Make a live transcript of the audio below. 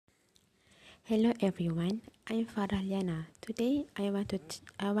Hello everyone, I'm Farah Liana. Today I want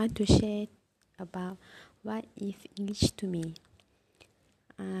to share about what is English to me.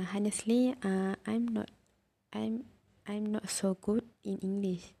 Honestly, I'm I'm not so good in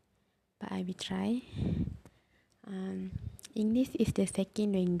English, but I will try. English is the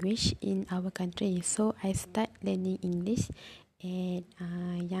second language in our country, so I start learning English at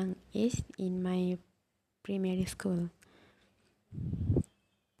a young age in my primary school.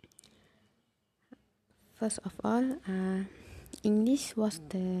 First of all, English was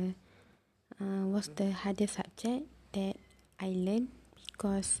the hardest subject that I learned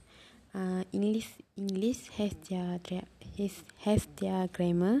because English has their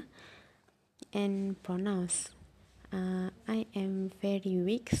grammar and pronouns. I am very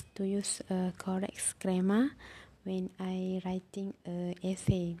weak to use a correct grammar when I writing a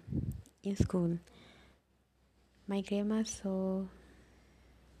essay in school. My grammar so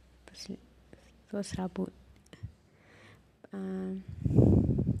serabut. Um,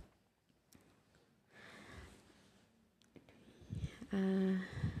 uh,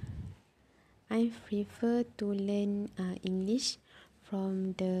 I prefer to learn English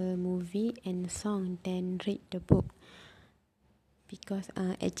from the movie and song than read the book because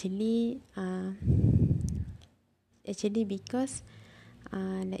because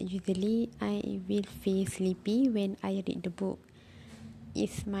like usually I will feel sleepy when I read the book.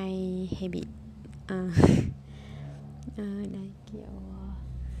 It's my habit. Uh, ya Allah.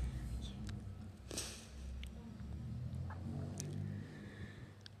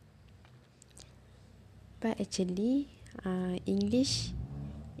 But English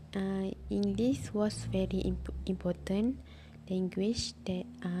was very important language that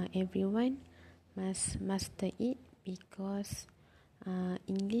everyone must master it because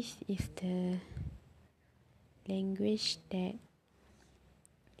English is the language uh,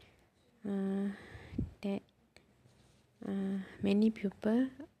 that many people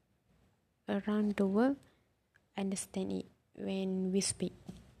around the world understand it when we speak.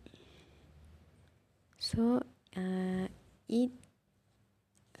 So it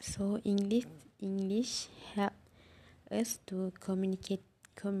so English help us to communicate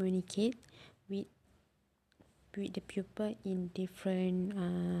with the people in different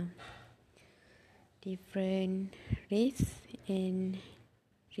race and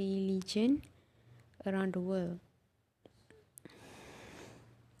religion around the world.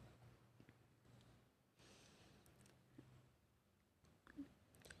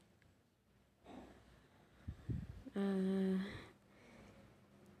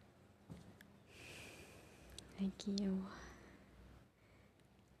 Thank you.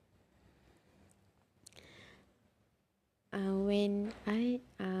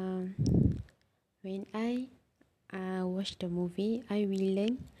 When I watch the movie, I will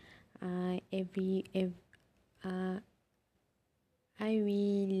learn every I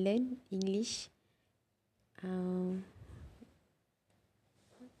will learn English.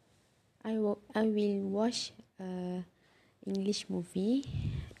 I will watch English movie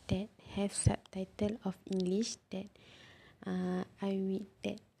that have subtitle of English that I will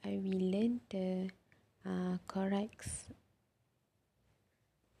learn the correct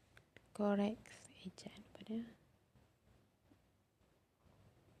ejaan apa dia?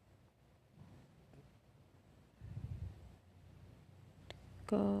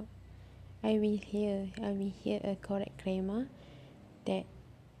 I will hear a correct grammar that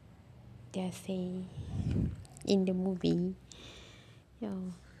they are saying in the movie.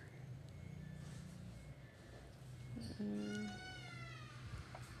 Yeah.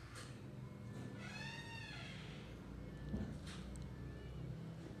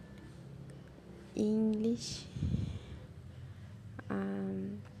 English.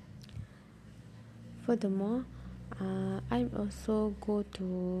 Furthermore, I also go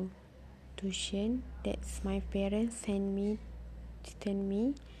to tuition. That's my parents send me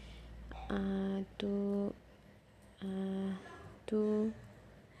to to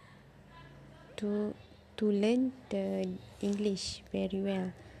to to learn the English very well.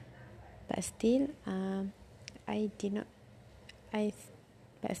 But still, I did not. I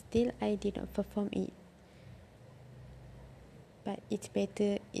but still I did not perform it. But it's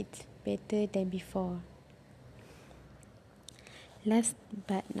better. It's better than before. Last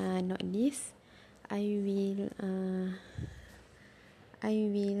but not least, I will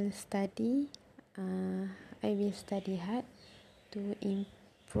study. I will study hard to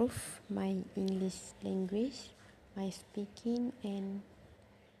improve my English language, my speaking, and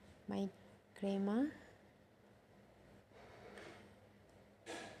my grammar,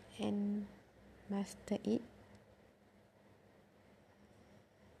 and master it.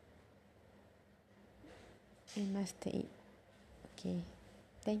 and master it. Okay,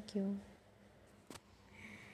 thank you.